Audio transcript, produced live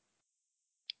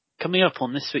Coming up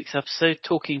on this week's episode,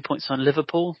 talking points on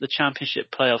Liverpool, the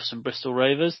Championship playoffs and Bristol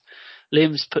Rovers.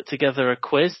 Liam's put together a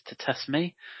quiz to test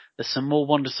me. There's some more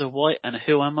Wonders of White and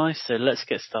Who Am I? So let's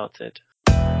get started.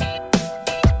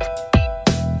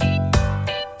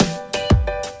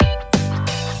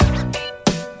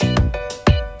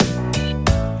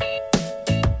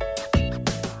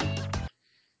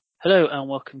 Hello and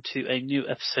welcome to a new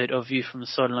episode of View from the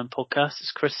Sideline podcast.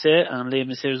 It's Chris here and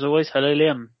Liam is here as always. Hello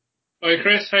Liam. Hi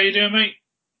Chris, how you doing mate?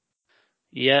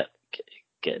 Yeah,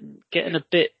 getting a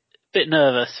bit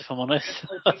nervous if I'm honest.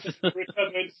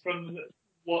 Recovered from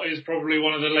what is probably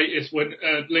one of the latest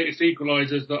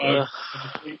equalisers that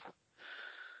I've seen.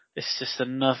 It's just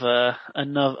another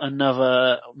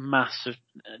massive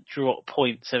drop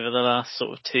points over the last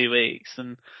sort of 2 weeks,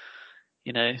 and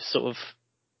you know, sort of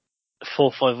 4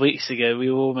 or 5 weeks ago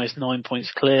we were almost 9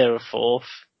 points clear of fourth,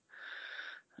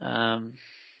 and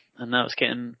now it's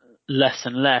getting less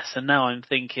and less. And now I'm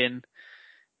thinking,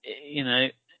 you know,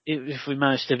 if we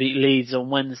manage to beat Leeds on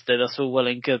Wednesday, that's all well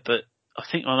and good, but I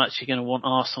think I'm actually going to want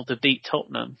Arsenal to beat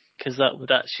Tottenham because that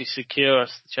would actually secure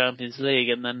us the Champions League,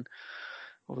 and then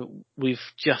we've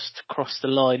just crossed the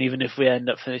line, even if we end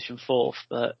up finishing fourth.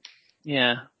 But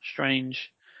yeah,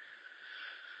 strange.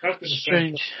 Yeah.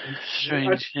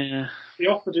 He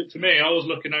offered it to me. I was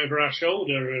looking over our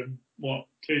shoulder,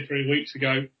 2-3 weeks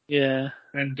ago. Yeah.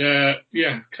 And a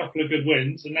couple of good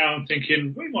wins, and now I'm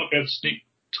thinking we might be able to sneak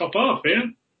top half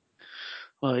here.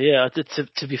 Well, yeah, I did.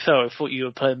 To be fair, I thought you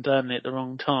were playing Burnley at the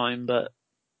wrong time, but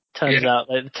turns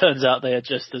out they are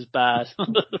just as bad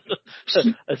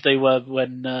as they were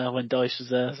when Dyche was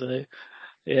there. So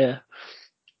yeah.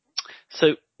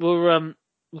 So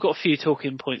we've got a few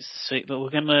talking points this week, but we're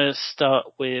going to start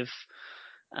with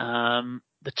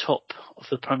the top of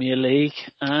the Premier League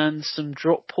and some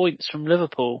drop points from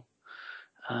Liverpool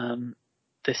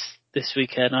this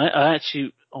weekend. I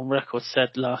actually, on record,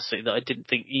 said last week that I didn't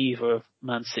think either of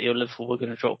Man City or Liverpool were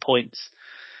going to drop points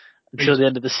until the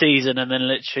end of the season, and then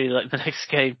literally like the next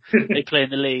game they play in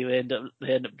the league,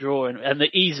 they end up drawing, and they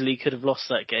easily could have lost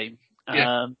that game.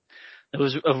 Yeah. There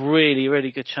was a really,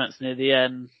 really good chance near the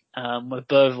end where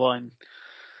Bergwijn,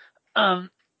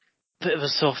 bit of a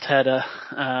soft header,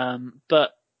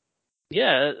 but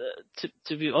yeah,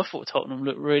 I thought Tottenham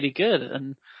looked really good,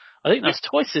 and I think that's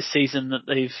twice this season that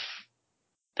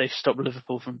they've stopped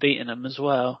Liverpool from beating them as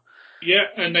well. Yeah,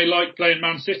 and they like playing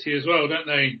Man City as well, don't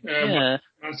they? Yeah.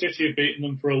 Man City have beaten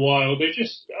them for a while.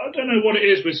 I don't know what it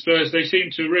is with Spurs. They seem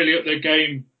to really up their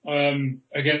game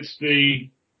against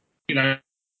the,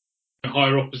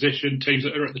 higher opposition teams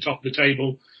that are at the top of the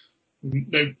table.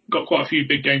 They've got quite a few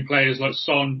big game players like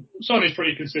Son. Son is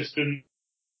pretty consistent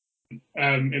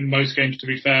in most games, to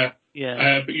be fair.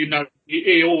 Yeah. But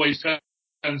he always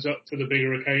turns up to the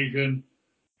bigger occasion,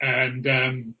 and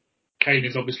Kane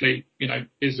is obviously,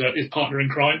 his partner in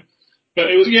crime.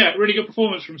 But it was, a really good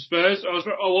performance from Spurs. I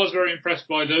was very impressed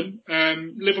by them.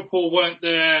 Liverpool weren't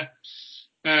their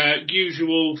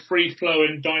usual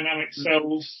free-flowing, dynamic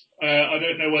selves. I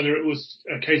don't know whether it was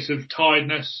a case of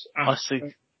tiredness. I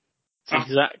think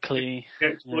exactly.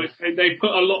 Yeah. They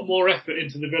put a lot more effort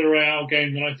into the Villarreal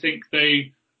game than I think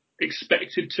they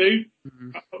expected to,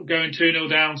 going 2-0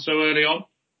 down so early on.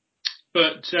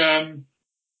 But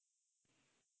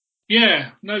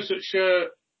no such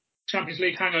Champions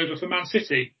League hangover for Man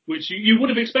City, which you would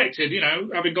have expected,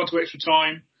 having gone to extra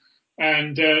time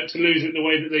and to lose it the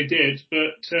way that they did.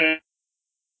 But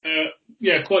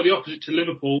quite the opposite to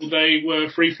Liverpool. They were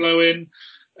free-flowing,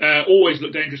 always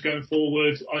looked dangerous going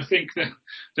forward. I think that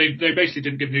they basically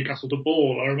didn't give Newcastle the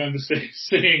ball. I remember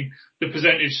seeing the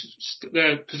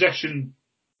possession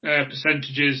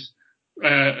percentages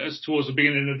as towards the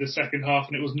beginning of the second half,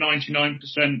 and it was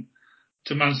 99%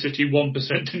 to Man City,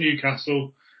 1% to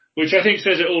Newcastle, which I think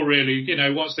says it all really.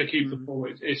 Once they keep the ball,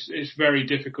 it's very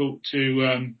difficult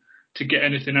to get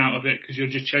anything out of it because you're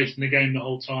just chasing the game the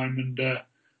whole time. And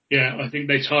I think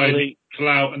they tied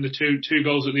out, and the two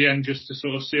goals at the end just to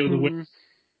sort of seal the win.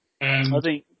 I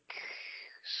think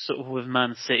sort of with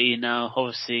Man City now,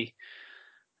 obviously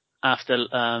after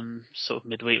sort of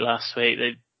midweek last week,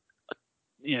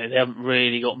 they haven't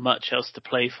really got much else to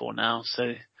play for now.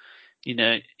 So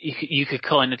you could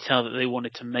kind of tell that they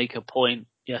wanted to make a point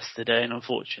yesterday, and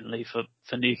unfortunately for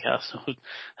Newcastle,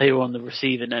 they were on the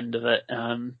receiving end of it.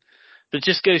 But it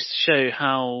just goes to show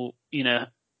how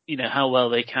how well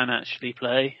they can actually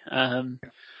play.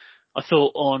 I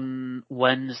thought on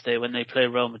Wednesday when they played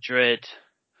Real Madrid,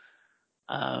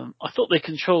 I thought they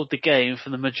controlled the game for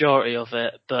the majority of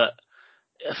it, but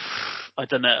I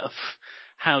don't know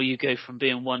how you go from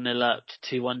being 1-0 up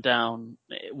to 2-1 down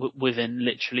within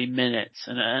literally minutes,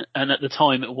 and at the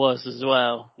time it was as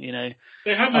well. You know,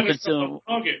 they hadn't had a shot on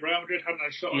target. Real Madrid hadn't had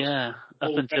a shot. Yeah,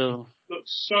 up until looked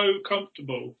so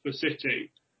comfortable for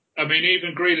City. I mean,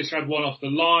 even Grealish had one off the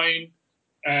line,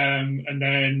 and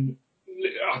then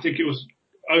I think it was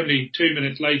only 2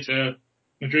 minutes later,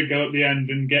 Madrid go at the end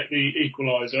and get the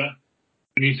equaliser,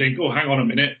 and you think, oh, hang on a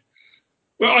minute.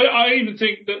 Well, I even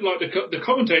think that like the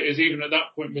commentators even at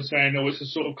that point were saying, oh, it's a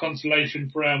sort of consolation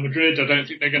for Real Madrid. I don't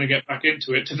think they're going to get back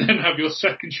into it to then have your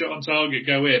second shot on target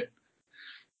go in.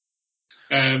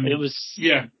 It was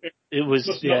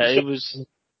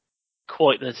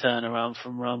quite the turnaround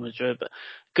from Real Madrid. But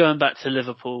going back to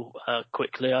Liverpool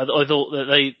quickly, I thought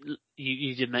that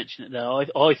you did mention it there.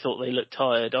 I thought they looked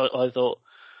tired. I thought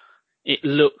it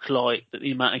looked like that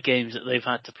the amount of games that they've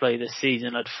had to play this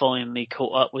season had finally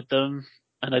caught up with them.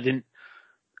 And I didn't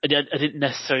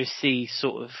necessarily see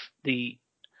sort of the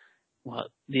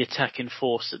attacking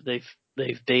force that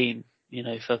they've been, you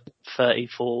know, for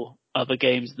 34 other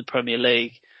games in the Premier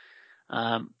League.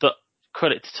 But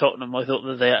credit to Tottenham, I thought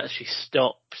that they actually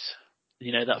stopped,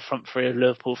 you know, that front three of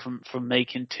Liverpool from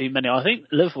making too many. I think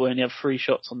Liverpool only had 3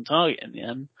 shots on target in the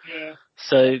end. Yeah.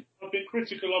 So I've been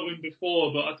critical of him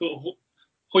before, but I thought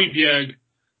Højbjerg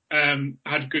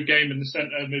had a good game in the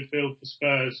centre midfield for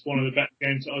Spurs. One of the best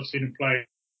games that I've seen him play.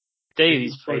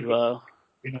 Davies played well.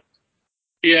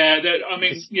 Yeah,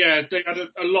 they had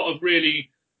a lot of really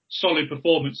solid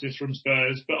performances from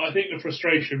Spurs, but I think the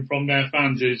frustration from their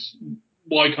fans is,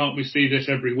 why can't we see this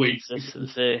every week? This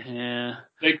is it, yeah.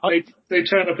 They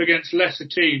turn up against lesser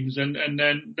teams and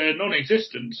then they're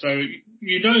non-existent. So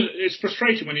you know it's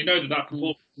frustrating when you know that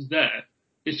performance is there.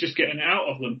 It's just getting it out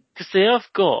of them. Because they have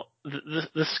got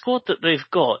the squad that they've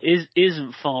got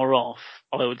isn't far off,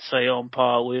 I would say, on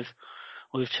par with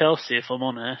Chelsea, if I'm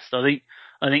honest. I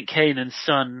think Kane and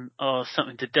Son are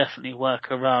something to definitely work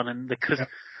around, and because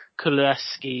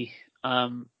Kulusevski,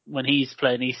 when he's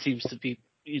playing, he seems to be,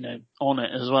 you know, on it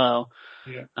as well.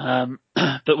 Yeah.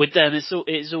 But with them,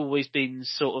 it's always been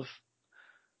sort of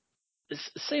it's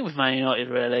the same with Man United,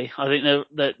 really. I think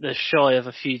they're shy of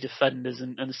a few defenders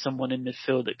and someone in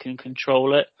midfield that can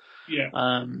control it. Yeah.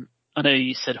 I know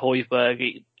you said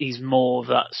Højbjerg, he's more of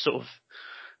that sort of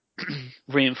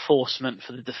reinforcement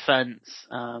for the defence.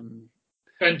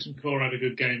 Bentancur had a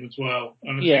good game as well.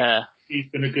 And I think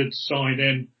he's been a good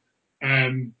sign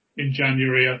in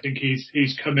January. I think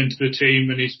he's come into the team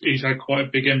and he's had quite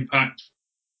a big impact.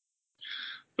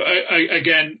 But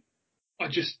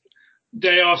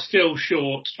they are still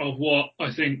short of what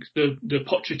I think the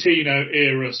Pochettino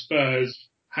era Spurs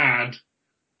had.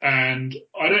 And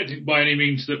I don't think by any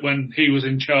means that when he was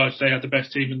in charge they had the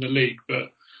best team in the league,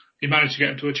 but he managed to get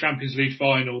them to a Champions League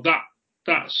final. That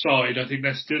side, I think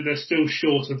they're still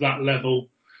short of that level.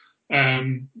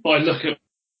 But I look at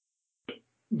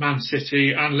Man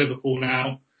City and Liverpool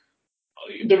now.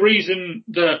 The reason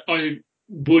that I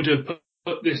would have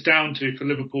put this down to for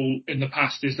Liverpool in the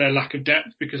past is their lack of depth,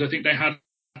 because I think they had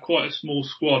quite a small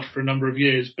squad for a number of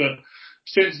years. But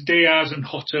since Diaz and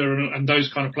Jota and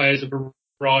those kind of players have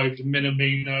arrived,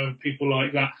 Minamino, people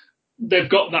like that, they've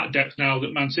got that depth now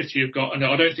that Man City have got. And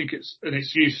I don't think it's an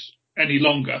excuse any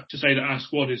longer to say that our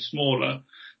squad is smaller.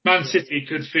 Man City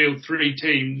could field 3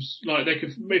 teams. Like they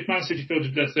could, if Man City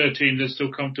fielded their 3rd team, they'd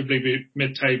still comfortably be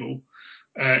mid-table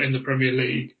in the Premier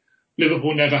League.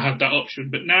 Liverpool never had that option,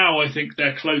 but now I think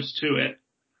they're close to it.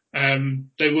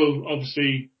 They will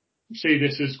obviously see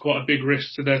this as quite a big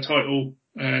risk to their title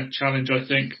challenge. I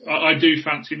think I do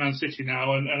fancy Man City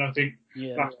now, and I think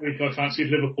last week I fancied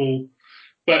Liverpool.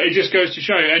 But it just goes to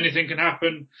show anything can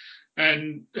happen.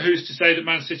 And who's to say that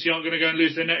Man City aren't going to go and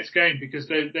lose their next game, because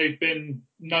they've been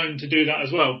known to do that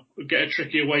as well. Get a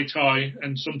tricky away tie,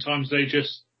 and sometimes they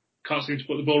just can't seem to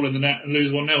put the ball in the net and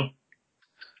lose 1-0.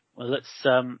 Well,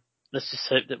 let's just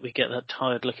hope that we get that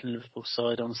tired-looking Liverpool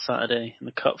side on Saturday in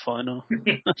the cup final.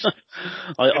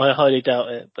 I highly doubt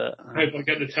it, but I hope I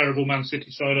get the terrible Man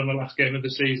City side on the last game of the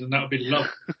season. That would be lovely.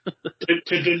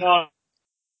 to deny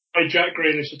Jack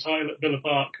Grealish a title at Villa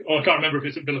Park. Or I can't remember if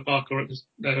it's at Villa Park or at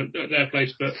their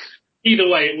place, but either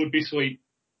way, it would be sweet.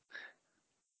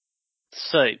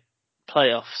 So,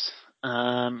 playoffs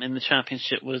in the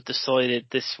Championship was decided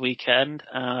this weekend,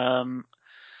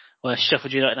 where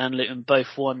Sheffield United and Luton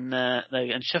both won,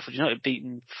 and Sheffield United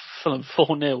beaten Fulham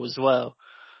 4-0 as well.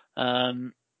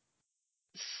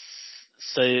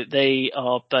 So they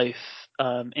are both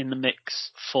in the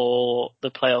mix for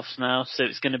the playoffs now. So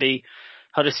it's going to be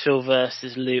Huddersfield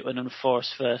versus Luton and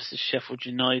Forest versus Sheffield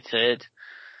United.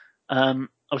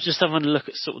 I was just having a look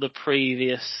at sort of the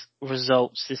previous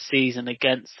results this season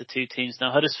against the two teams.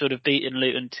 Now, Huddersfield have beaten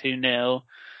Luton 2-0,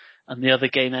 and the other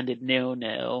game ended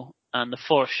 0-0. And the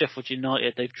Forest Sheffield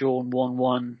United, they've drawn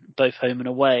 1-1, both home and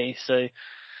away. So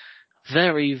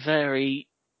very, very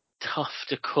tough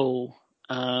to call,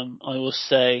 I will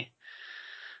say.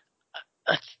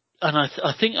 And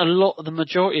I think the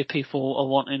majority of people are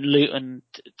wanting Luton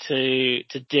to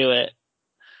do it.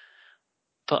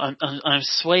 But I'm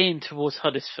swaying towards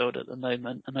Huddersfield at the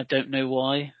moment, and I don't know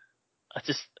why.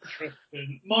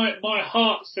 Interesting. My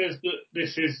heart says that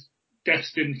this is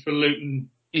destined for Luton.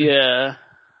 Yeah.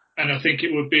 And I think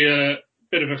it would be a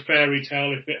bit of a fairy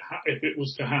tale if it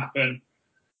was to happen.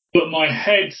 But my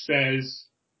head says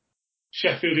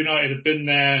Sheffield United have been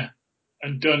there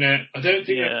and done it. I don't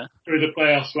think they went through the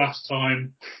playoffs last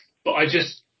time, but I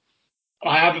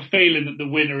have a feeling that the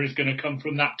winner is going to come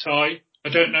from that tie. I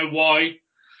don't know why.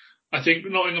 I think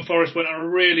Nottingham Forest went on a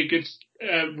really good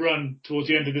run towards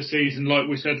the end of the season. Like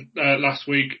we said last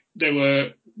week, they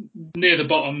were near the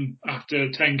bottom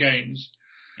after 10 games.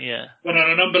 Yeah. Went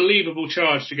on an unbelievable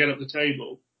charge to get up the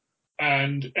table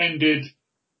and ended,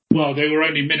 well, they were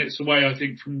only minutes away, I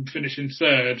think, from finishing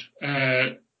third.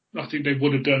 I think they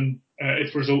would have done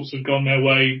if results had gone their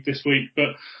way this week.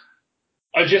 But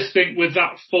I just think with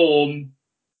that form,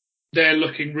 they're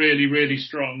looking really, really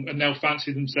strong and they'll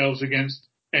fancy themselves against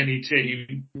any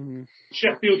team. Mm.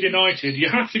 Sheffield United, you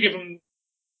have to give them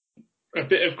a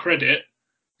bit of credit.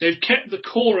 They've kept the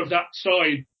core of that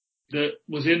side that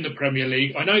was in the Premier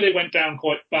League. I know they went down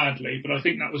quite badly, but I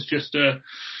think that was just a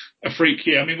freak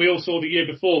year. I mean, we all saw the year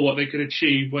before what they could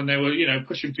achieve when they were,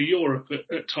 pushing for Europe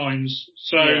at times.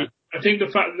 So I think the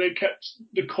fact that they kept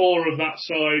the core of that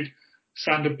side,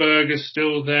 Sander Berger's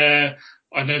still there.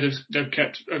 I know they've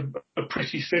kept a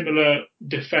pretty similar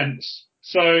defence.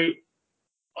 So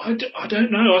I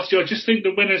don't know. I just think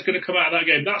the winner's going to come out of that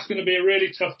game. That's going to be a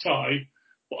really tough tie,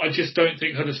 but I just don't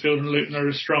think Huddersfield and Luton are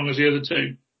as strong as the other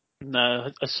two. No,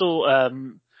 I saw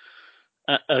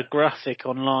a graphic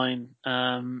online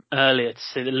earlier to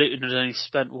say that Luton had only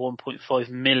spent £1.5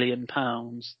 million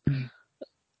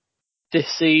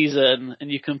this season,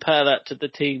 and you compare that to the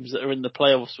teams that are in the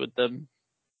playoffs with them.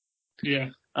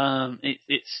 Yeah,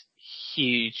 it's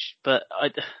huge, but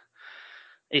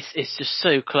it's just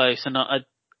so close, and I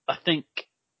think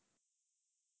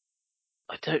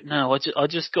I don't know. I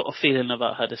just got a feeling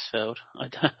about Huddersfield.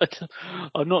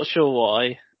 I'm not sure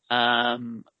why.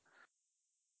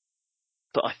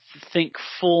 But I think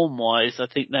form-wise, I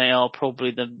think they are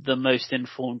probably the most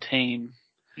informed team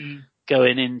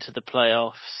going into the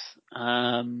playoffs.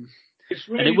 And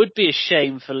it would be a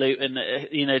shame for Luton,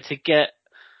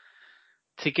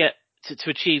 to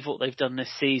achieve what they've done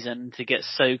this season, to get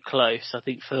so close. I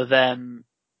think for them,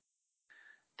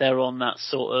 they're on that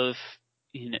sort of,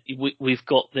 we've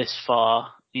got this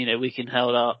far. We can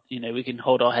hold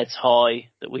our heads high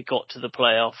that we got to the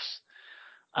playoffs.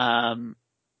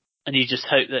 And you just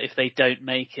hope that if they don't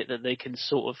make it, that they can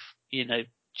sort of,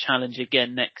 challenge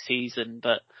again next season.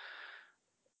 But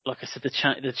like I said,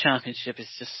 the championship is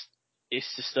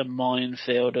just a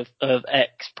minefield of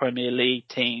ex-Premier League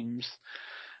teams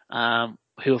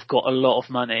who have got a lot of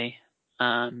money.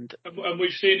 And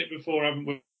we've seen it before, haven't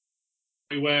we?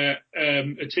 Where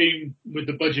a team with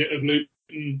the budget of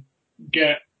Luton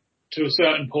get to a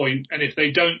certain point, and if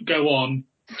they don't go on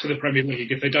to the Premier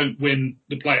League, if they don't win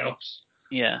the playoffs,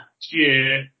 next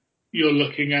year you're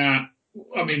looking at,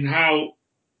 I mean, how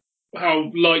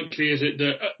likely is it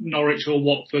that Norwich or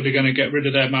Watford are going to get rid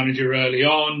of their manager early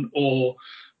on, or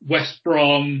West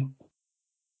Brom,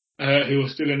 who are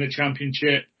still in the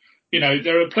Championship?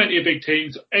 There are plenty of big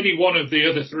teams. Any one of the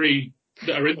other three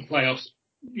that are in the playoffs,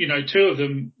 two of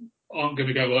them aren't going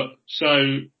to go up.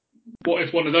 So what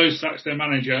if one of those sacks their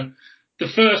manager? The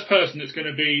first person that's going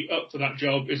to be up for that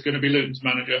job is going to be Luton's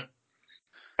manager.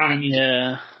 And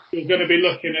you're going to be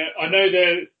looking at, I know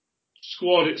their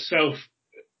squad itself,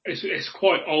 it's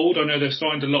quite old. I know they've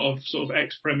signed a lot of sort of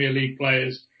ex-Premier League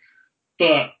players,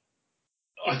 but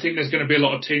I think there's going to be a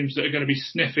lot of teams that are going to be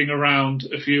sniffing around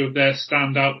a few of their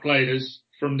standout players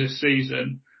from this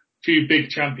season, a few big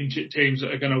Championship teams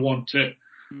that are going to want it.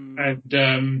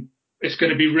 And it's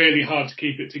going to be really hard to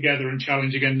keep it together and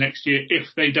challenge again next year if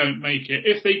they don't make it.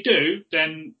 If they do,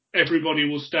 then everybody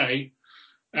will stay.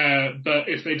 But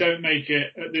if they don't make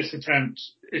it at this attempt,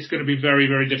 it's going to be very,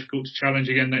 very difficult to challenge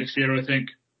again next year, I think.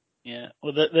 Yeah.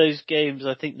 Well, those games,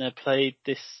 I think they play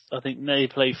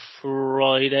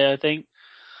Friday, I think.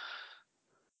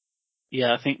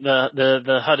 Yeah, I think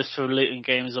the Huddersfield Luton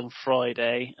game is on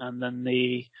Friday, and then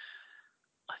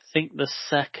I think the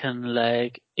second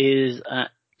leg is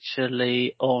at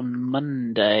actually on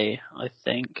Monday, I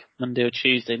think. Monday or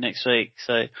Tuesday next week.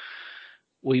 So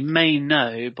we may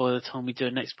know by the time we do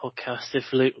a next podcast if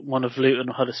one of Luton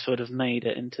or Huddersfield have made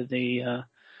it into the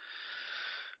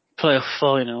playoff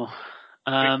final.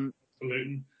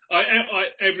 Luton.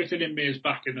 Everything in me is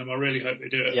backing them. I really hope they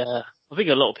do it. Yeah, I think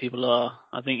a lot of people are.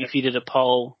 I think if you did a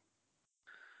poll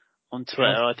on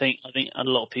Twitter, I think a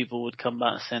lot of people would come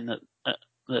back saying that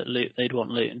they'd want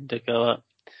Luton to go up.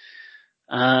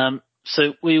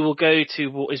 So we will go to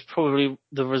what is probably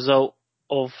the result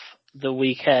of the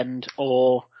weekend,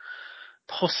 or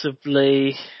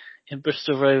possibly in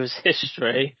Bristol Rovers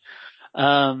history.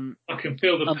 I can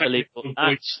feel the unbelievable.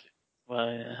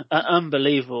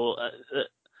 Unbelievable.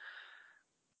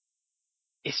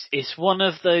 It's one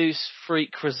of those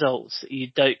freak results that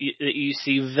you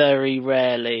see very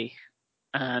rarely,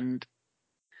 and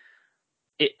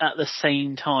at the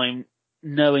same time,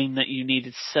 knowing that you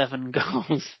needed 7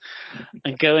 goals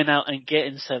and going out and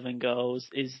getting 7 goals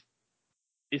is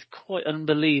quite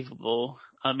unbelievable.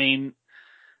 I mean,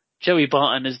 Joey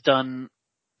Barton has done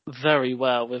very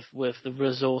well with the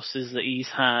resources that he's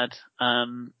had,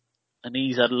 and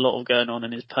he's had a lot of going on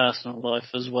in his personal life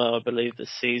as well, I believe,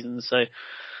 this season. So,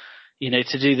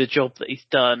 to do the job that he's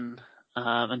done,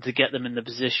 and to get them in the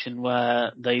position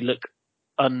where they look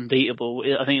unbeatable.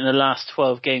 I think in the last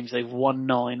 12 games they've won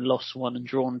 9, lost 1 and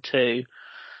drawn 2.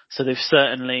 So they've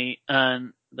certainly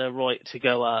earned their right to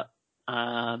go up.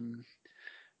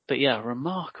 But yeah,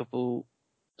 remarkable.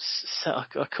 I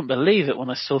couldn't believe it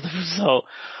when I saw the result.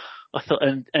 I thought,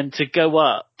 and to go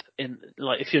up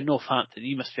if you're Northampton,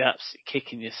 you must be absolutely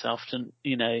kicking yourself.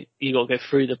 You got to go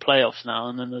through the playoffs now,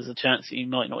 and then there's a chance that you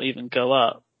might not even go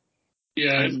up.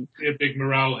 Yeah, it's a big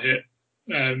morale hit.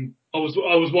 I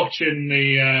was watching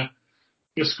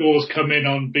the scores come in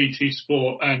on BT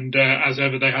Sport, and as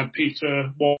ever they had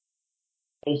Peter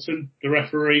Walton, the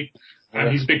referee,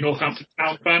 and he's a big Northampton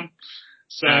Town fan.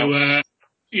 So and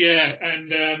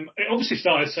it obviously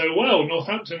started so well.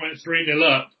 Northampton went 3-0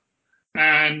 up,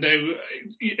 and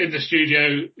in the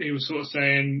studio he was sort of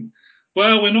saying,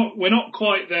 "Well, we're not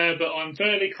quite there, but I'm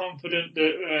fairly confident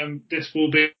that this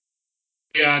will be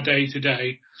our day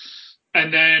today."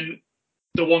 And then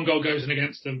the 1 goal goes in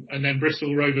against them, and then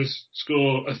Bristol Rovers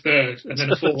score a third, and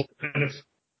then a fourth, and a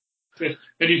fifth.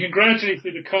 And you can gradually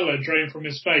see the colour drain from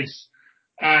his face.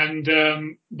 And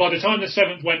by the time the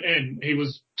 7th went in, he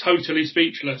was totally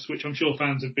speechless, which I'm sure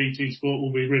fans of BT Sport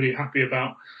will be really happy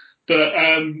about. But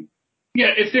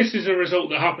if this is a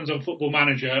result that happens on Football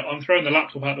Manager, I'm throwing the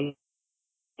laptop out the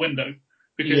window,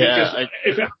 because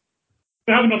if it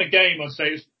happened on a game, I'd say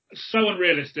it's so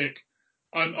unrealistic.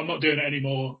 I'm not doing it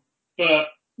anymore. But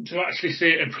to actually see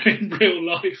it in real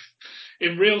life,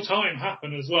 in real time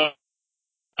happen as well.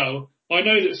 I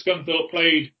know that Scunthorpe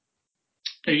played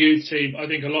a youth team. I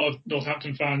think a lot of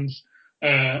Northampton fans,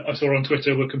 I saw on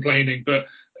Twitter, were complaining. But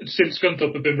since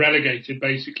Scunthorpe have been relegated,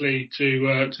 basically,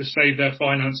 to save their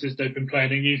finances, they've been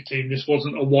playing a youth team. This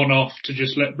wasn't a one-off to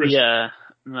just let Bristol. Yeah,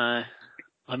 no.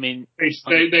 I mean,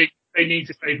 they need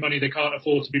to save money. They can't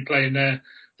afford to be playing their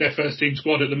first team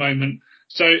squad at the moment.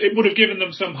 So it would have given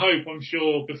them some hope, I'm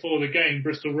sure, before the game,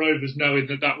 Bristol Rovers, knowing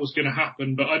that was going to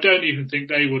happen. But I don't even think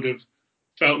they would have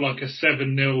felt like a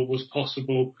 7-0 was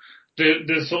possible.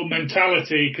 The sort of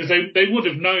mentality, because they would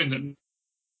have known that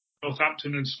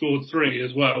Northampton had scored 3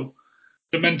 as well.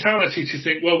 The mentality to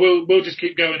think, well, we'll just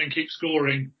keep going and keep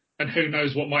scoring, and who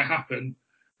knows what might happen.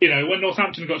 When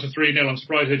Northampton got to 3-0, I'm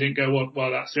surprised they didn't go,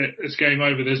 well, that's it. It's game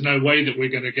over. There's no way that we're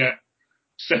going to get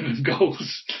 7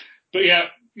 goals. But yeah,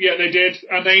 they did,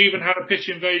 and they even had a pitch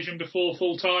invasion before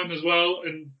full time as well.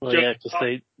 And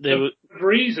because they were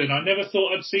reason. I never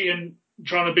thought I'd see him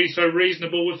trying to be so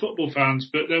reasonable with football fans,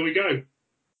 but there we go.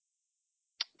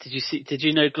 Did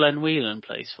you know Glenn Whelan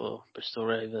plays for Bristol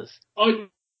Rovers? I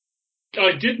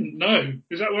didn't know.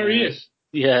 Is that where he is?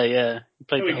 Yeah. He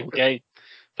played the whole game.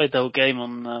 Played the whole game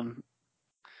on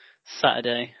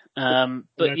Saturday.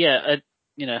 But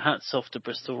hats off to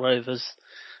Bristol Rovers.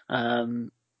 They're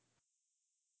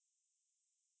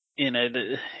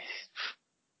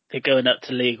going up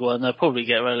to League One. They'll probably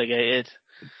get relegated,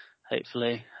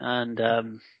 hopefully. And I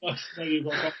know you've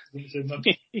got confidence in them.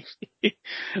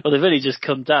 Well, they've only just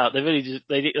come down.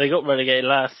 They got relegated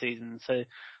last season, so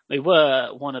they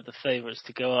were one of the favourites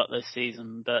to go up this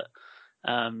season, but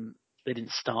they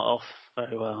didn't start off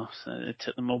very well, so it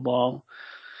took them a while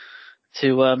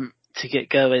to get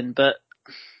going. But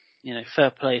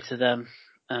fair play to them.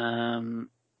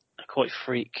 A quite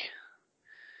freak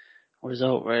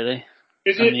result, really.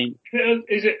 Is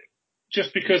it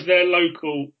just because they're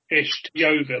local-ish to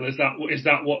Yeovil? Is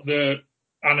that what the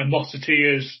animosity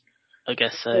is I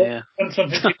guess so, yeah. And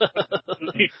something.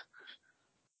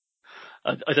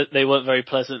 They weren't very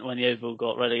pleasant when Yeovil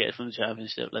got relegated from the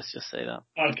Championship, let's just say that.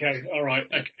 Okay, alright,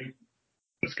 okay.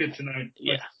 That's good to know.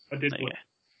 Yeah. I did want,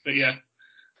 but yeah.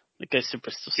 It goes to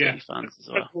Bristol City fans as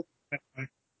well.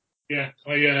 Yeah,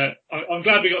 I'm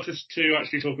glad we got to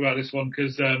actually talk about this one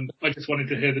because I just wanted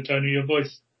to hear the tone of your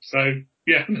voice. So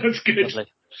yeah, that's good.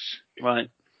 Lovely. Right,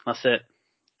 that's it.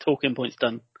 Talking points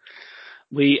done.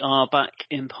 We are back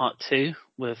in part 2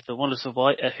 with the Wonders of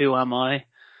White, Who Am I, and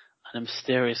a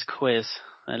mysterious quiz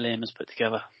that Liam has put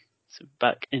together. So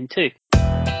back in 2.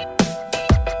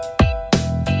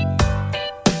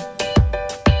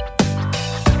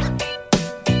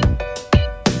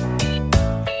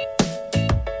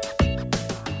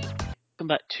 Welcome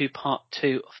back to part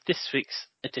 2 of this week's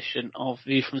edition of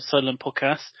View from Sunderland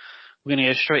podcast. We're going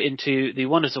to go straight into the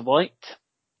Wonders of White,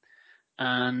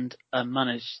 and I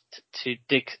managed to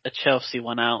dig a Chelsea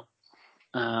one out.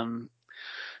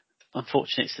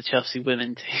 Unfortunately, it's the Chelsea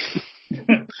women team.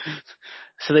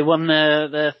 So they won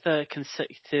their third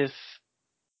consecutive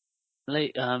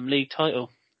league title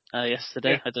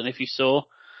yesterday. Yeah. I don't know if you saw.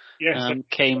 Yes.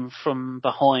 Came from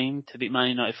behind to beat Man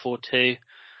United 4-2.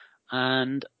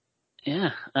 And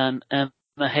yeah, and Emma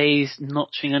Hayes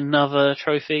notching another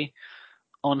trophy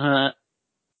on her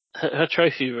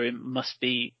trophy room must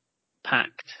be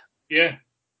packed. Yeah.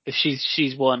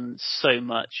 She's won so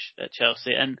much at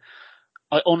Chelsea, and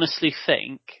I honestly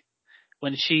think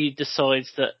when she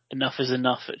decides that enough is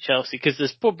enough at Chelsea, because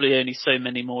there's probably only so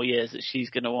many more years that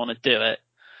she's going to want to do it,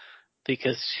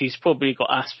 because she's probably got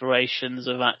aspirations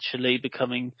of actually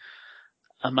becoming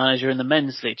a manager in the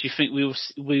men's league. Do you think we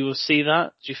will see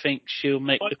that? Do you think she'll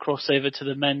make the crossover to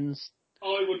the men's?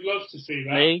 I would love to see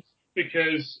that league?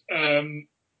 Because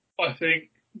I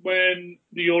think when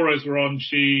the Euros were on,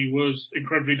 she was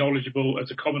incredibly knowledgeable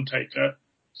as a commentator.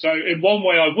 So in one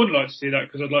way, I would like to see that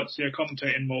because I'd like to see her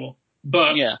commentating more.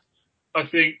 But yeah. I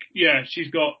think, she's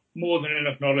got more than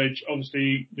enough knowledge.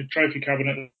 Obviously, the trophy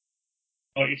cabinet,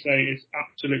 like you say, is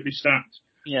absolutely stacked.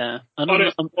 Yeah. I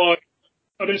don't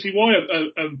see why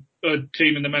a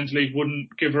team in the men's league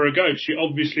wouldn't give her a go. She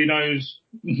obviously knows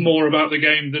more about the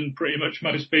game than pretty much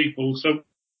most people. So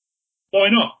why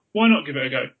not? Why not give it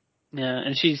a go? Yeah,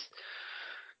 and she's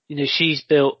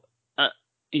built a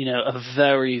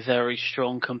very, very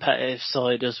strong competitive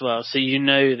side as well. So you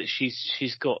know that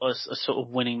she's got a sort of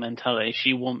winning mentality.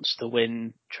 She wants to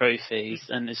win trophies,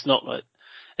 and it's not like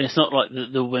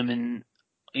the women,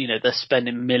 they're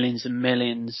spending millions and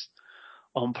millions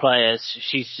on players.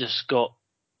 She's just got,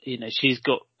 she's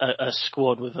got a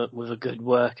squad with a good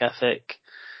work ethic.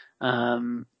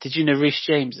 Did you know Reece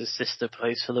James' sister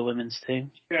plays for the women's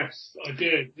team? Yes, I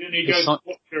did. Didn't he go to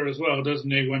watch her as well, doesn't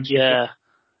he? When she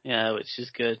yeah, which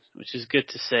is good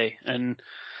to see. And,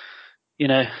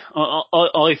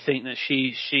 I think that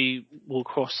she will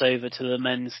cross over to the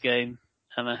men's game,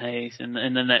 Emma Hayes, in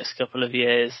the next couple of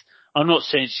years. I'm not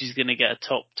saying she's going to get a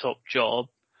top job,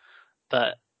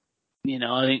 but,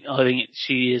 I think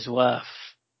she is worth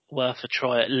a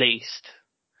try at least.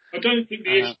 I don't think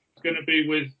the issue is going to be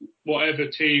with whatever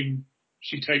team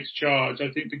she takes charge.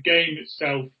 I think the game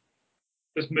itself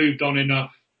has moved on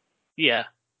enough. Yeah.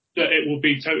 That it will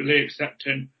be totally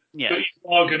accepting. Yeah. But you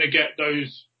are going to get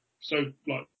those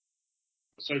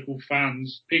so-called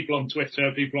fans, people on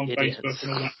Twitter, people on Facebook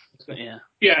and all that stuff. Yeah.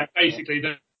 Yeah, basically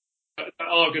that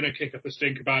are going to kick up a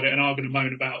stink about it and are going to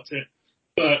moan about it.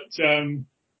 But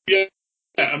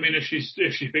I mean, if she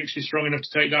thinks she's strong enough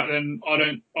to take that, then I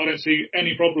don't see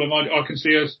any problem. I can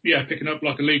see her picking up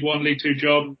like a League 1, League 2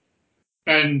 job,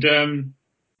 and I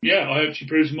hope she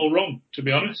proves them all wrong, to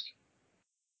be honest.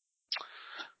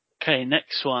 Okay,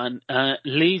 next one.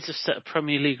 Leeds have set a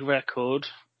Premier League record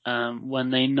when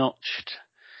they notched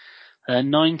their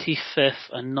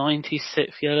 95th and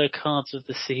 96th yellow cards of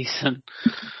the season.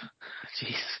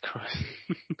 Jesus Christ!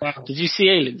 Wow. Did you see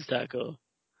Aylin's tackle?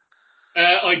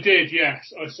 I did,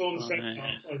 yes. I saw the second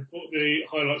half. I thought the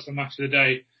highlights of the match of the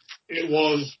day. It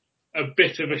was a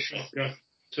bit of a shocker,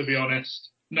 to be honest.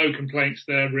 No complaints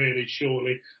there, really,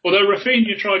 surely. Although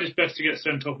Rafinha tried his best to get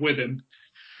sent off with him.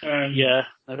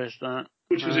 There is that.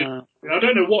 Which was I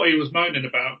don't know what he was moaning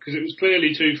about, because it was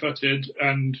clearly two-footed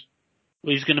and...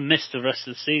 Well, he's going to miss the rest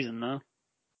of the season now.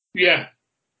 Yeah.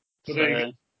 So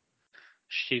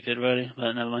stupid, really,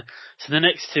 but never mind. So the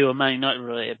next two are Man United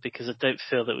related, because I don't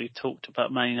feel that we've talked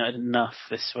about Man United enough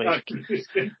this week.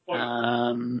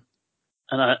 And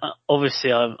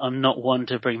obviously I'm not one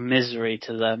to bring misery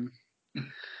to them,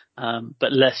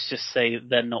 but let's just say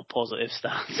they're not positive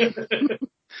stats.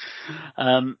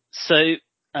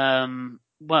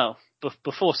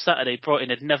 before Saturday, Brighton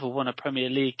had never won a Premier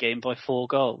League game by 4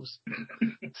 goals.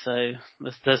 So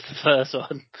there's the first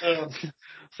one. Oh.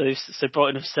 So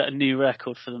Brighton have set a new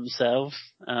record for themselves,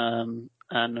 and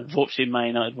unfortunately Man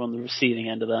United were on the receiving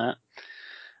end of that.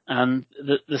 And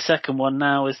the second one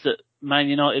now is that Man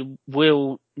United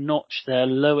will notch their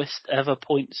lowest ever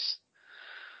points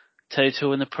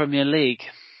total in the Premier League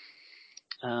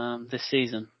this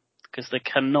season, because they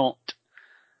cannot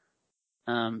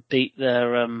beat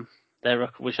their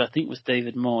record, which I think was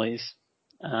David Moyes,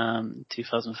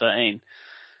 2013.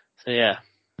 So yeah,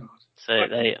 so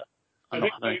they. I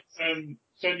think they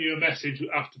sent you a message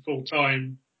after full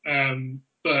time,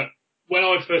 but when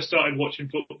I first started watching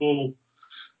football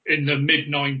in the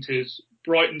mid-90s,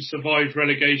 Brighton survived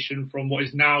relegation from what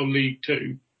is now League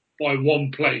Two by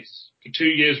 1 place. For 2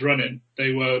 years running,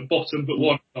 they were bottom but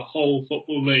won the whole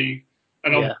Football League.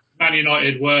 And Man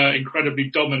United were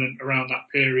incredibly dominant around that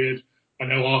period. I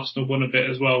know Arsenal won a bit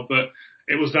as well, but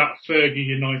it was that Fergie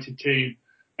United team.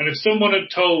 And if someone had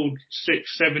told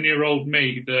 6-7-year-old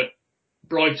me that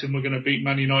Brighton were going to beat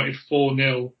Man United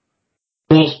 4-0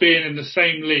 whilst being in the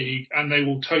same league, and they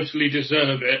will totally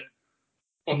deserve it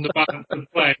on the balance of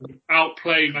play,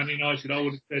 outplay Man United, I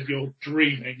would have said you're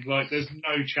dreaming. Like, there's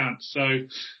no chance. So,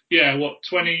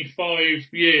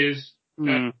 25 years? I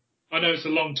know it's a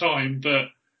long time, but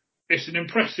it's an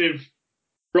impressive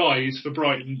rise for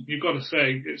Brighton. You've got to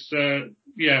say it's from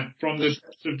the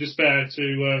depths of despair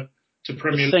to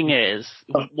Premier League. The thing is,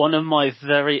 one of my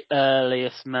very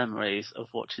earliest memories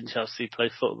of watching Chelsea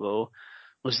play football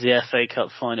was the FA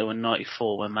Cup final in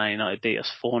 '94 when Man United beat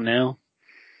us 4-0.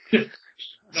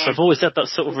 So I've always had that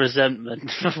sort of resentment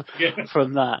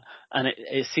from that, and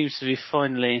it seems to be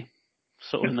finally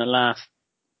sort of in the last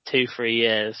 2-3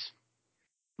 years,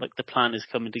 like the plan is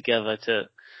coming together to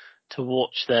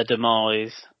watch their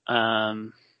demise.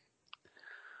 But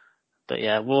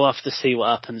yeah, we'll have to see what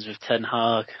happens with Ten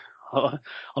Hag.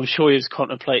 I'm sure he was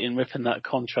contemplating ripping that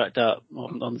contract up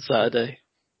on Saturday.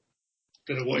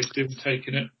 Don't know what he's doing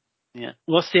taking it. Yeah.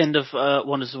 What's the end of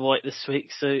Wonders of White this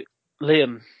week? So,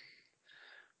 Liam,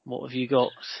 what have you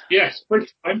got? Yes,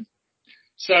 bridge time.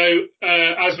 So,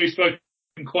 as we've spoken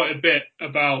quite a bit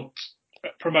about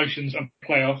promotions and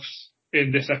playoffs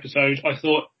in this episode, I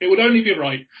thought it would only be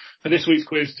right for this week's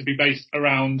quiz to be based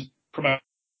around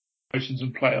promotions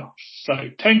and playoffs. So,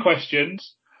 10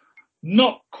 questions.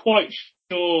 Not quite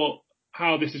sure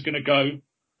how this is going to go.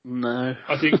 No.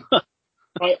 I think,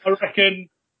 I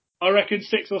reckon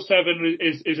 6 or 7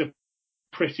 is a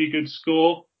pretty good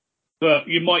score. But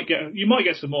you might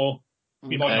get some more.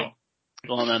 You might not.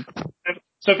 Go on then.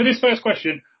 So for this first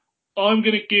question, I'm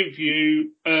going to give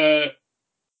you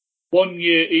 1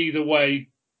 year either way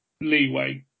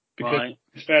leeway because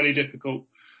it's fairly difficult.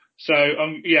 So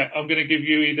I'm going to give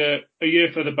you either a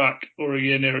year further back or a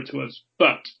year nearer to us.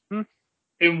 But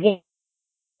in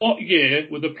what year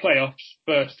were the playoffs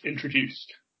first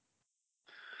introduced?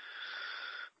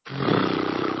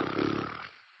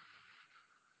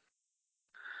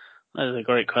 That is a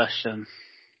great question.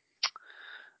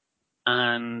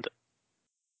 And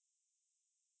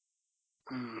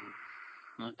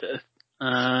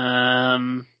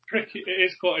tricky. It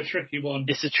is quite a tricky one.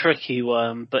 It's a tricky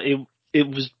one, but it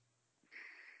was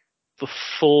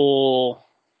before.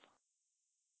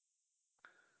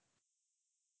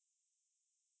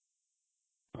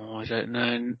 I don't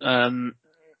know.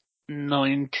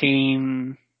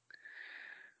 19.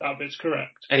 That bit's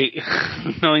correct.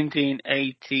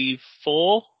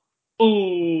 1984.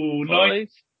 Ooh,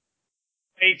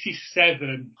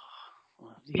 1987.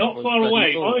 Not far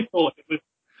away. I thought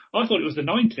it was the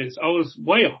 90s. I was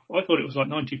way off. I thought it was like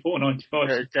 94, 95.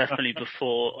 It was definitely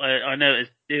before. I know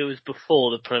it was before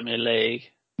the Premier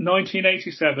League.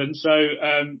 1987. So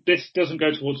this doesn't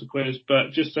go towards the quiz,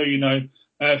 but just so you know,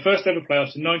 first ever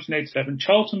playoffs in 1987.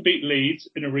 Charlton beat Leeds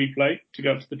in a replay to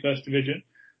go up to the First Division.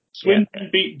 Swindon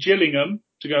beat Gillingham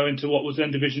to go into what was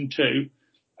then Division 2.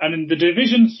 And in the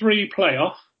Division 3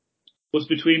 playoff was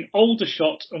between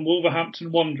Aldershot and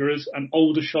Wolverhampton Wanderers, and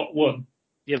Aldershot won.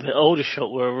 Yeah, but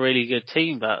Aldershot were a really good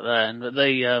team back then, but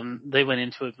they went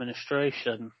into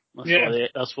administration.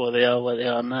 That's why they are where they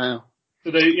are now.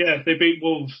 So they beat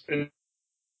Wolves in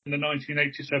the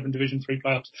 1987 Division 3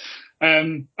 playoffs.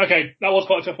 Okay, that was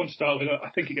quite a tough one to start with. I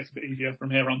think it gets a bit easier from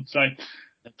here on. So,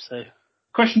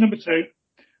 question number 2.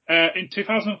 In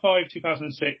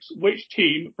 2005-2006, which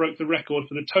team broke the record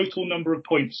for the total number of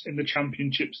points in the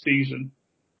championship season?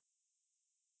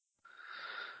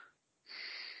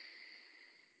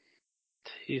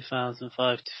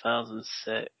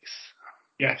 2005-2006.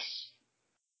 Yes.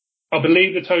 I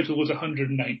believe the total was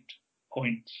 108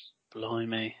 points.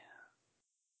 Blimey.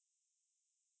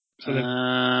 So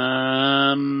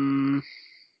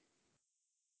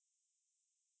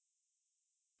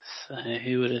so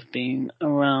who would have been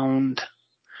around?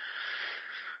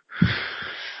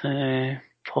 So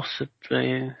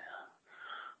possibly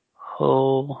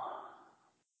Hull.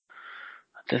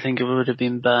 I don't think it would have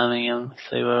been Birmingham if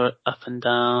they were up and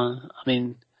down. I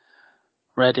mean,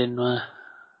 Reading were.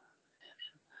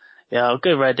 Yeah, I'll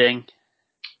go Reading.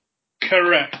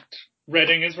 Correct.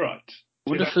 Reading is right. I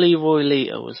wonder if Leroy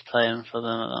Lita was playing for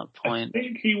them at that point. I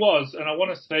think he was, and I want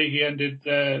to say he ended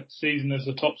the season as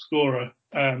the top scorer.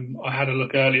 I had a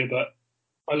look earlier, but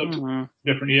I looked at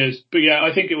different years. But yeah,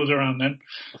 I think it was around then.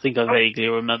 I think I vaguely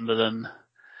remember them.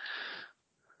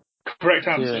 Correct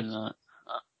answer. Doing that.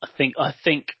 I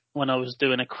think when I was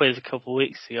doing a quiz a couple of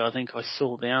weeks ago, I think I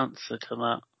saw the answer to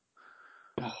that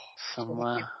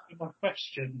somewhere. My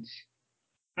questions.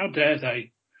 How dare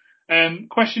they?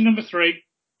 Question number 3.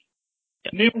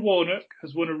 Yep. Neil Warnock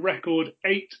has won a record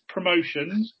 8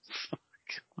 promotions.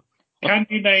 Can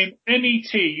you name any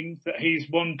team that he's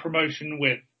won promotion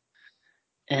with?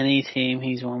 Any team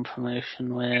he's won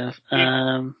promotion with.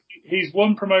 He's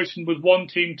won promotion with one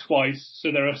team twice,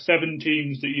 so there are 7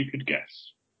 teams that you could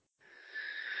guess.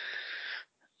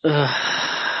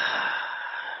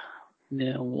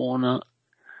 Neil Warnock.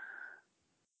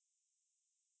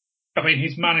 I mean,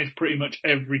 he's managed pretty much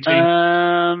every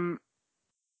team.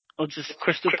 Or just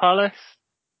Crystal Palace?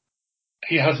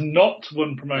 He has not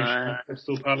won promotion with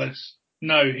Crystal Palace.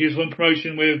 No, he's won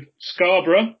promotion with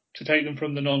Scarborough to take them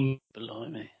from the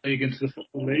non-league into the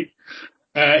Football League.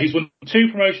 He's won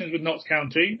 2 promotions with Notts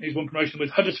County. He's won promotion with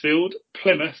Huddersfield,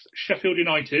 Plymouth, Sheffield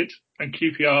United and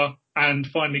QPR, and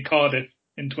finally Cardiff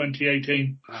in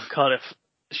 2018. Cardiff,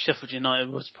 Sheffield United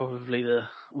was probably the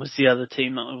other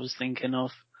team that I was thinking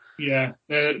of. Yeah,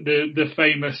 the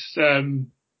famous, I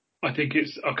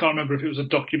can't remember if it was a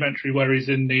documentary where he's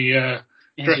in the,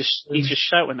 he's just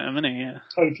shouting at him, isn't he? Yeah.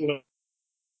 Total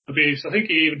abuse. I think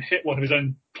he even hit one of his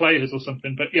own players or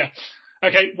something, but yeah.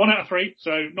 Okay, 1 out of 3,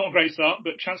 so not a great start,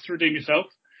 but chance to redeem yourself.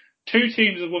 2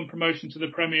 teams have won promotion to the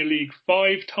Premier League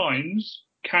 5 times.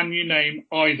 Can you name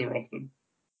either of them?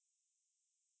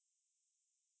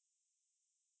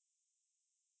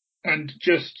 And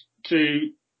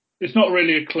it's not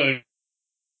really a clue,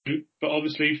 but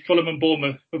obviously Fulham and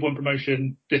Bournemouth have won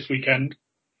promotion this weekend,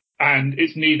 and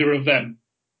it's neither of them.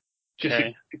 Just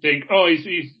okay. You think,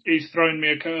 he's thrown me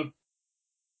a curve.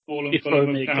 He's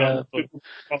thrown me a curve.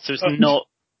 So it's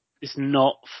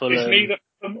not Fulham. It's neither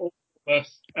Fulham or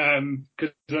Bournemouth,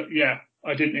 because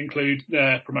I didn't include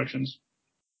their promotions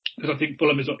because I think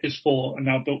Fulham is 4 and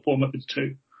now Bournemouth is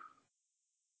 2.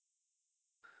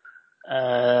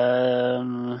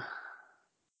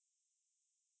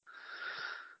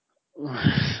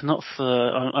 Not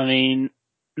for. I mean,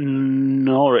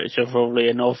 Norwich are probably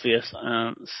an obvious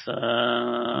answer.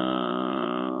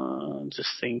 I'm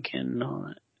just thinking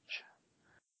Norwich.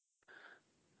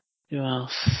 Who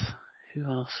else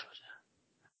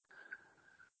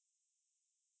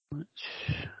would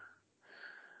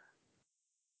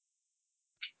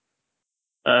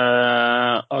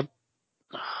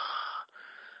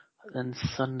then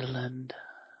Sunderland.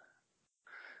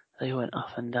 They went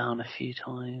up and down a few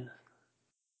times.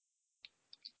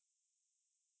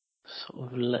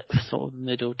 Sort of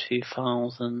middle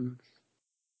 2000s.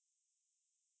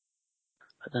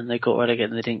 But then they got relegated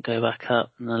and they didn't go back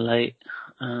up in the late.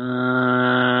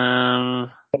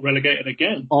 Relegated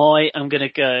again? I am going to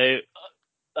go.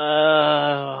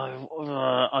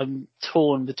 I'm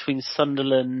torn between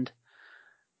Sunderland.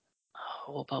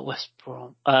 What about West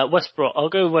Brom? West Brom. I'll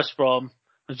go West Brom.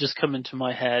 It's just come into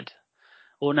my head.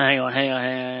 Oh, no, hang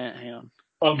on.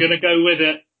 I'm going to go with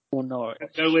it. Or Norwich.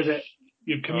 Go with it.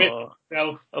 You commit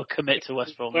yourself. I'll commit to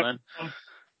West Brom then.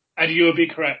 And you will be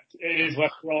correct. It is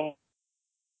West Brom.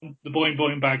 The Boing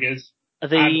Boing Baggers.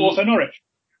 And also Norwich.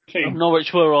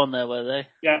 Norwich were on there, were they?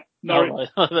 Yeah, Norwich.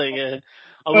 Oh, there you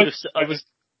go.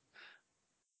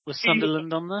 Was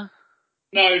Sunderland on there?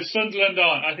 No, Sunderland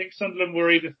aren't. I think Sunderland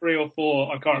were either 3 or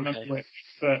 4. I can't remember which.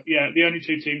 But yeah, the only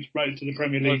 2 teams promoted to the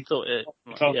Premier League. I thought it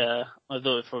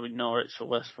was probably Norwich or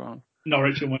West Brom.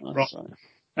 Norwich and West Brom.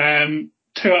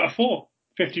 2 out of 4.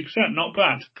 50%, not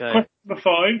bad. Okay. Question number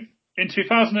 5. In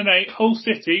 2008, Hull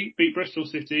City beat Bristol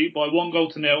City by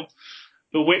 1-0,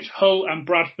 but which Hull and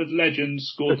Bradford legends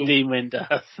scored the Dean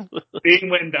Windass. Dean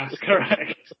Windass,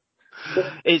 correct.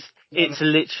 It's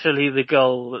literally the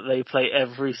goal that they play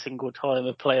every single time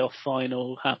a playoff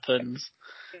final happens.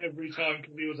 Every time,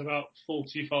 because he was about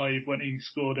 45 when he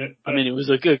scored it. I mean, it was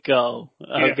a good goal.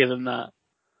 I'll give him that.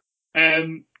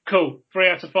 Cool. 3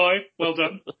 out of 5. Well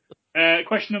done.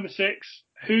 Question number 6.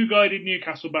 Who guided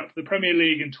Newcastle back to the Premier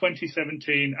League in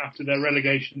 2017 after their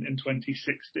relegation in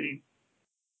 2016?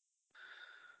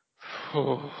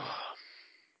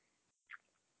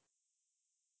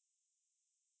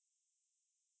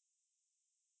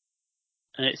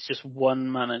 And it's just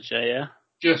one manager, yeah?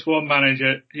 Just one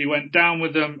manager. He went down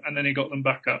with them and then he got them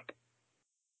back up.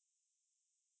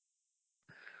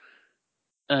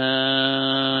 He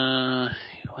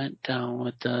went down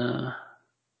with the... Then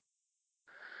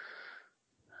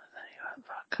he went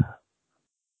back up.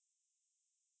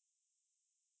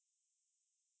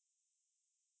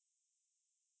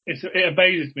 It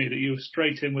amazes me that you were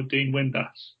straight in with Dean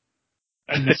Windass.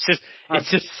 And it's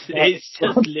just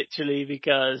literally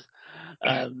because...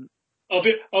 I'll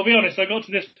be honest, I got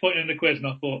to this point in the quiz and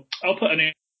I thought, I'll put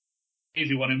an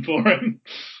easy one in for him.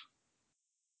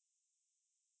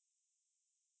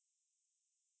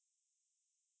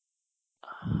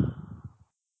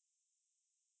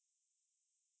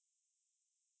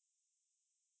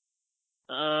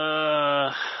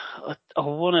 I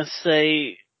want to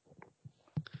say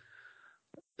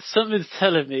something's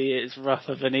telling me it's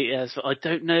Rafa Benitez, but I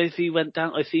don't know if he went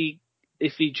down, if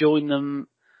he joined them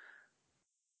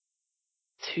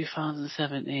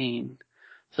 2017.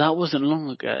 That wasn't long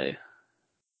ago.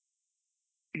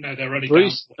 No, they're already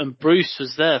Bruce down. And Bruce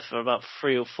was there for about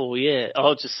 3 or 4 years.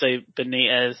 I'll just say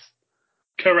Benitez.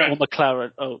 Correct. Or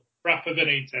McLaren. Oh, Rafa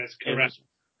Benitez, correct.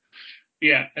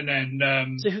 Yeah, and then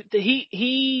so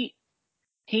he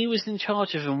was in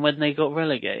charge of them when they got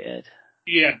relegated.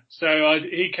 Yeah, so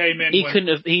he came in.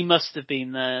 He must have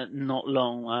been there not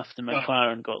long after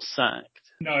McLaren got sacked.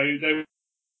 No, they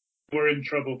were in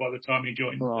trouble by the time he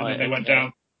joined, right, and then they went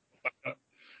down.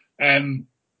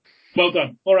 Well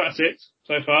done. 4 out of 6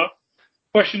 so far.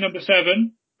 Question number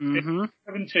 7. Mm-hmm. In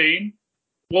 2017,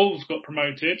 Wolves got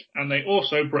promoted, and they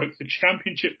also broke the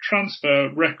Championship transfer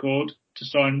record to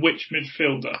sign which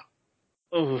midfielder?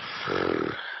 Oh.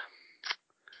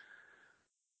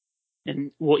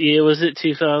 In what year was it?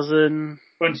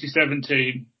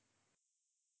 2017.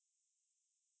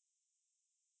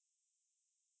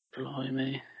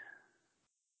 Blimey.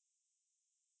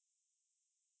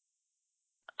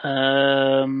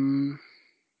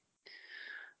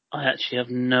 I actually have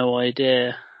no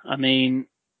idea. I mean,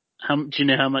 do you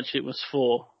know how much it was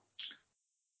for?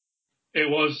 It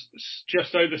was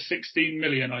just over 16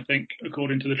 million, I think,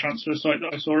 according to the transfer site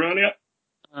that I saw earlier.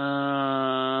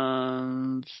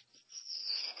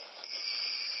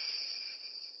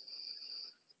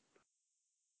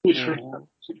 Which for a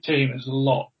team is a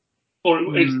lot. Or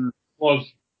it was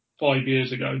 5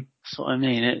 years ago. That's what I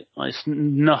mean.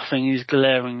 Nothing is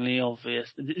glaringly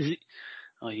obvious.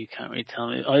 Oh, you can't really tell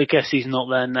me. I guess he's not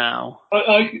there now.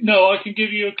 No, I can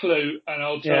give you a clue, and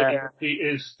I'll tell you he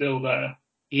is still there.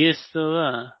 He is still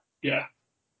there? Yeah.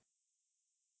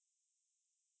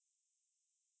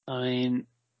 I mean,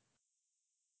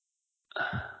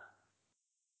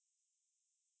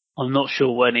 I'm not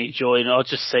sure when he joined. I'll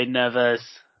just say Neves.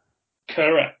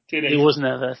 Correct. It was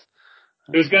Neves.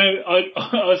 I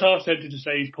was half tempted to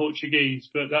say he's Portuguese,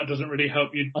 but that doesn't really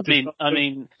help you. I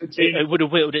mean, it would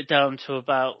have whittled it down to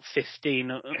about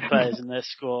 15 players in their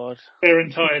squad. Their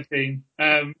entire team.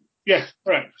 Yes,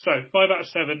 correct. So 5 out of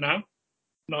 7 now.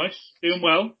 Nice, doing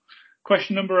well.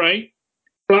 Question number 8.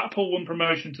 Blackpool won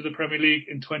promotion to the Premier League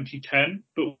in 2010,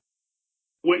 but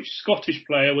which Scottish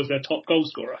player was their top goal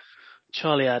scorer?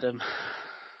 Charlie Adam.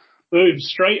 Boom,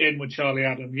 straight in with Charlie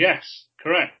Adam. Yes,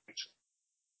 correct.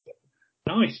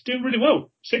 Nice, doing really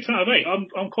well. 6 out of 8.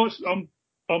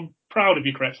 I'm proud of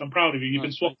you, Chris. I'm proud of you. You've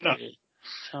been swapping up.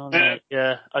 Charlie,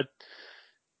 yeah. I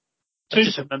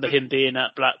just remember him being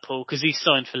at Blackpool because he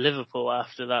signed for Liverpool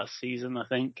after that season, I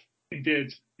think. He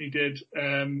did.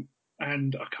 And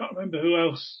I can't remember who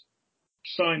else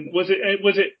signed. Was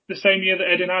it the same year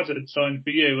that Eden Hazard signed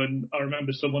for you? And I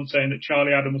remember someone saying that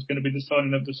Charlie Adam was going to be the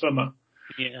signing of the summer.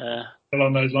 Yeah.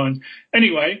 Along those lines.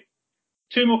 Anyway,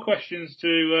 2 more questions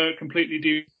to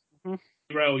completely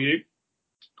derail you.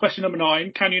 Question number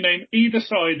 9. Can you name either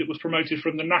side that was promoted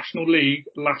from the National League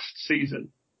last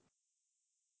season?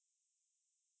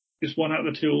 Just one out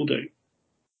of the 2 will do.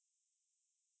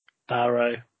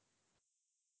 Barrow.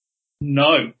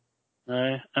 No.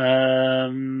 Barrow.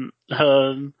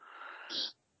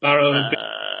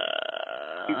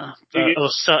 Or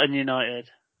Sutton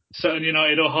United. Sutton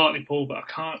United or Hartlepool, but I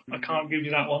can't give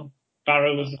you that one.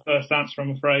 Barrow was the first answer, I'm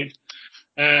afraid.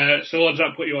 So what does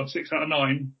that put you on? 6 out of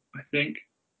 9, I think.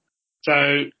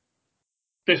 So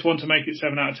this one to make it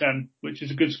 7 out of 10, which is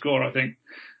a good score, I think.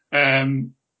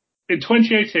 In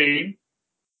 2018,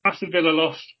 Aston Villa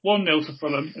lost 1-0 to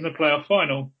Fulham in the playoff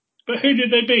final. But who did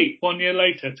they beat 1 year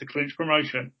later to clinch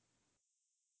promotion?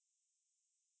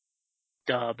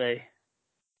 Derby.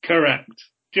 Correct.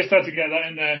 Just had to get that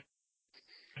in there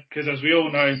because, as we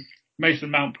all know, Mason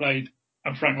Mount played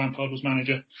and Frank Lampard was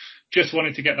manager. Just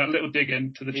wanted to get that little dig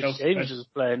in to the Chelsea. James was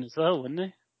playing as well, wasn't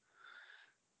he?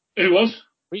 Who was?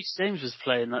 Reece James was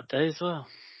playing that day as well.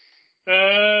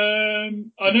 I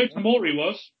know Tomori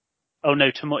was. Oh no,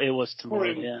 it was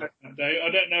Tomori. Was yeah. That day.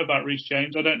 I don't know about Reece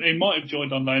James. He might have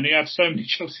joined on loan. He had so many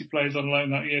Chelsea players on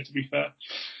loan that year, to be fair.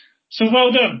 So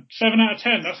well done. 7 out of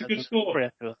 10. That's a good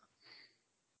score.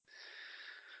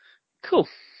 Cool.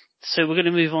 So we're going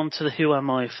to move on to the Who Am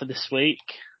I for this week.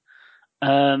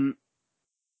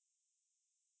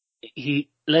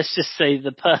 Let's just say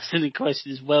the person in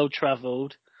question is well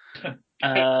travelled.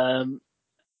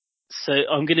 So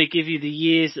I'm going to give you the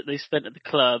years that they spent at the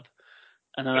club,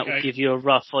 and then that will give you a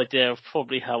rough idea of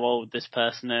probably how old this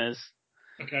person is.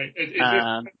 Okay. Is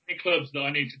there any clubs that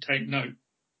I need to take note?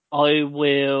 I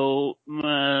will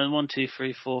 1, 2,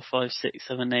 3, 4, 5, 6,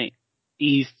 7, 8.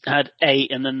 He's had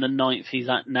 8, and then the 9th he's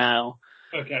at now.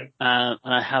 Okay. And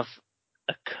I have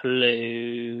a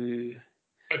clue.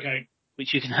 Okay.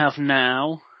 Which you can have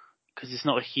now, because it's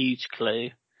not a huge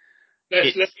clue.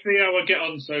 Let's see how I get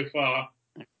on so far.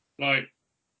 And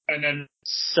then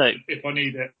if I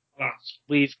need it, that's.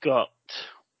 We've got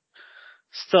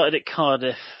started at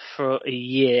Cardiff for a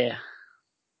year.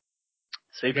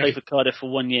 So he played for Cardiff for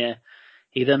 1 year.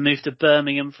 He then moved to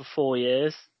Birmingham for 4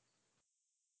 years.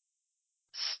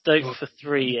 Stoke for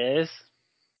 3 years.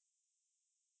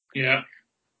 Yeah.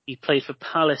 He played for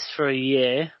Palace for a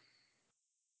year.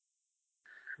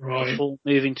 Right. Before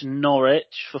moving to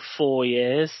Norwich for 4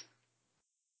 years.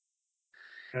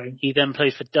 Okay. He then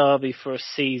played for Derby for a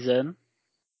season.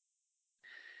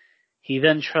 He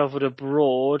then travelled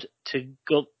abroad to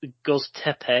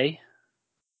Göztepe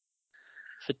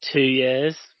for 2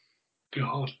 years.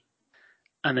 God.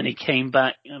 And then he came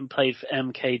back and played for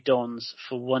MK Dons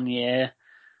for 1 year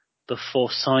before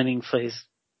signing for his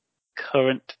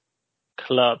current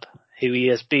club, who he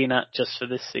has been at just for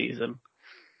this season.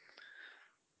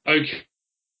 Okay.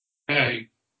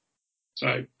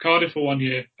 So Cardiff for 1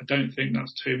 year. I don't think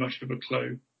that's too much of a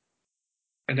clue.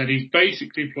 And then he's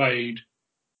basically played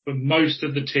for most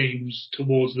of the teams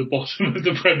towards the bottom of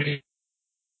the Premier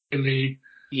League.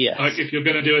 Yes. If you're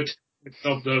going to do a team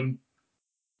of them,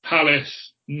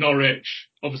 Palace, Norwich,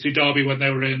 obviously Derby when they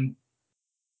were in.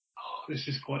 Oh, this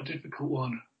is quite a difficult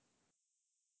one.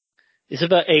 It's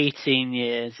about 18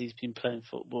 years he's been playing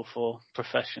football for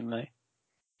professionally.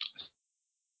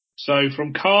 So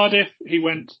from Cardiff, he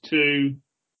went to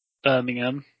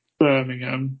Birmingham.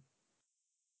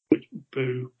 Which,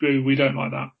 boo, we don't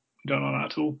like that. We don't like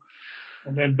that at all.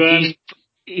 And then Birmingham.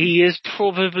 He is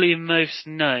probably most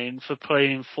known for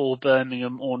playing for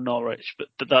Birmingham or Norwich, but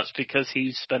that's because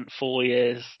he's spent 4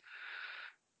 years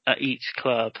at each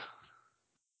club.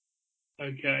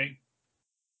 Okay.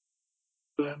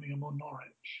 Birmingham or Norwich.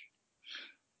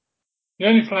 The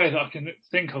only player that I can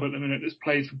think of at the minute that's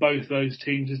played for both those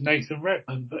teams is Nathan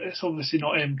Redmond, but it's obviously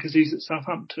not him because he's at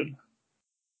Southampton.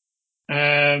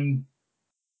 I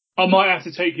might have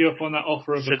to take you up on that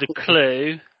offer of. So the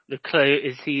clue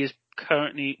is he is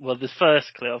currently, the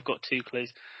first clue, I've got 2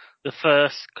 clues. The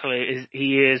first clue is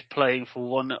he is playing for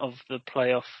one of the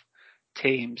playoff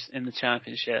teams in the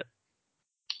Championship.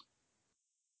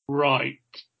 Right.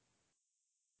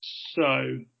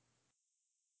 So.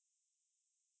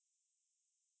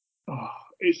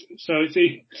 It's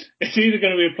either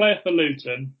going to be a player for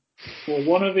Luton or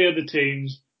one of the other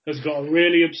teams has got a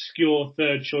really obscure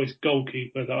third choice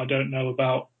goalkeeper that I don't know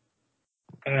about.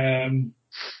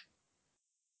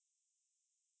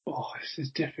 This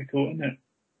is difficult, isn't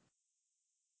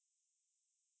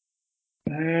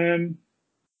it?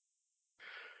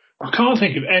 I can't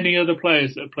think of any other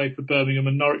players that have played for Birmingham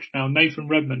and Norwich now. Nathan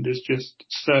Redmond is just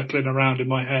circling around in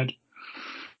my head.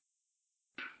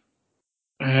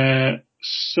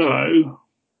 So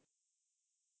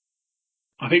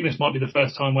I think this might be the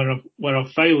first time where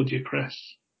I've failed you, Chris.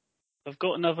 I've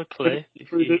got another clue.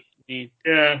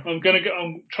 Yeah, I'm trying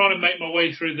to make my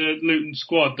way through the Luton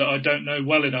squad that I don't know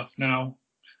well enough now.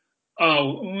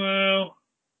 Oh, well.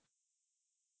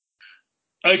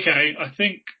 Okay, I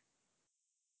think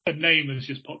a name has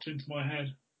just popped into my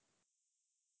head.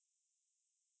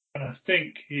 And I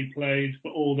think he played for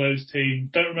all those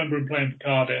teams. Don't remember him playing for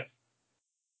Cardiff.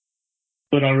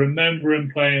 But I remember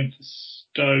him playing for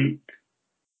Stoke.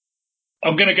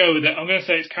 I'm going to go with it. I'm going to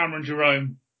say it's Cameron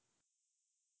Jerome.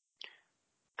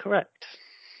 Correct.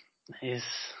 He's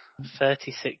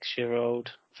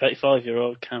 35-year-old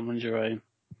Cameron Jerome.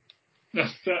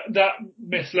 That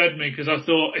misled me because I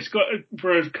thought it's got,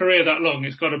 for a career that long,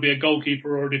 it's got to be a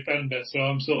goalkeeper or a defender. So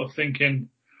I'm sort of thinking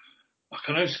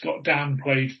I know Scott Dan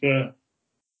played for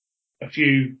a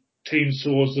few teams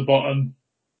towards the bottom.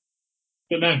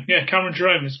 But no, yeah, Cameron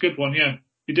Jerome is a good one, yeah.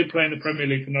 He did play in the Premier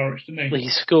League for Norwich, didn't he? He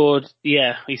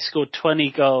scored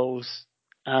 20 goals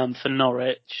for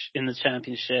Norwich in the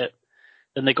Championship.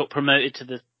 Then they got promoted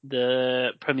to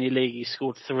the Premier League. He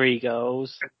scored 3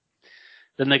 goals.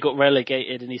 Then they got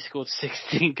relegated and he scored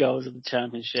 16 goals in the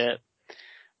Championship.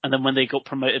 And then when they got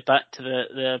promoted back to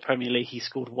the Premier League, he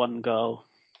scored 1 goal.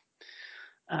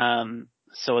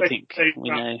 So I think we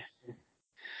know.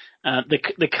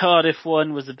 The Cardiff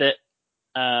one was a bit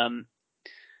of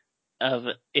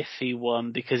an iffy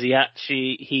one because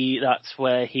that's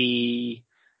where he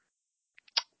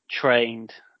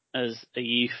trained as a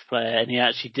youth player, and he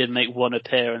actually did make 1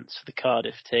 appearance for the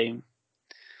Cardiff team.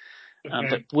 Okay.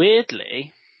 But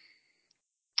weirdly,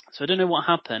 so I don't know what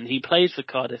happened. He played for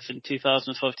Cardiff in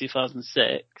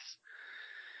 2005-2006,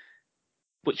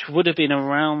 which would have been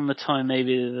around the time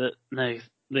maybe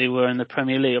they were in the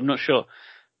Premier League. I'm not sure.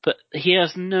 But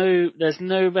there's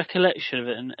no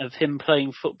recollection of him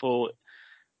playing football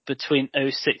between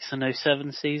 06 and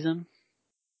 07 season.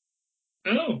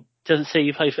 Oh. Doesn't say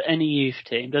he played for any youth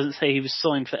team. Doesn't say he was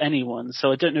signed for anyone.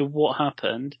 So I don't know what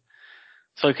happened.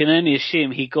 So I can only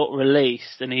assume he got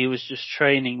released and he was just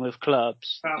training with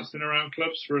clubs. Bouncing around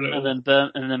clubs for a little.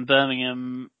 And then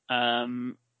Birmingham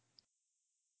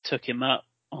took him up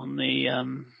on the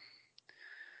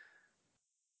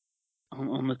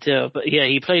on the deal. But yeah,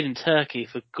 he played in Turkey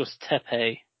for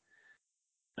Göztepe.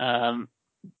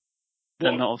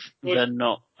 They're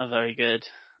not a very good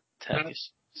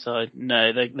Turkish side.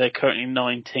 No, they're currently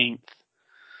 19th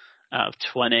out of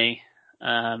 20.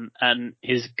 And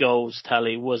his goals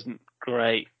tally wasn't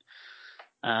great.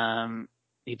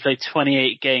 He played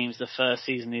 28 games the first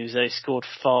season. He scored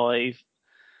 5.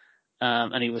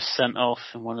 And he was sent off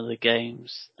in one of the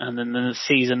games. And then the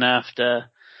season after,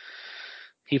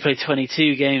 he played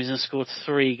 22 games and scored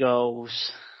 3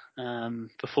 goals,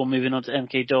 before moving on to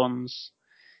MK Dons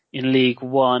in League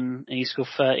One, and he scored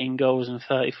 13 goals in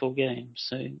 34 games.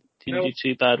 So didn't do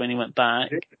too bad when he went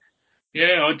back.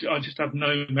 Yeah, I just have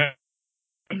no memory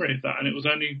of that, and it was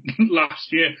only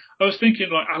last year. I was thinking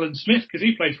like Alan Smith, because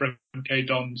he played for MK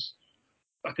Dons,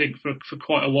 I think, for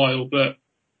quite a while, but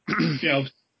yeah,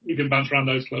 you can bounce around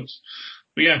those clubs.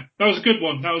 But yeah, that was a good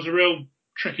one. That was a real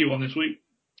tricky one this week.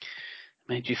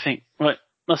 Made you think. Right,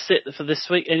 that's it for this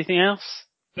week. Anything else?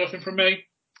 Nothing from me.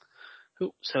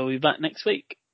 Cool. So we'll be back next week.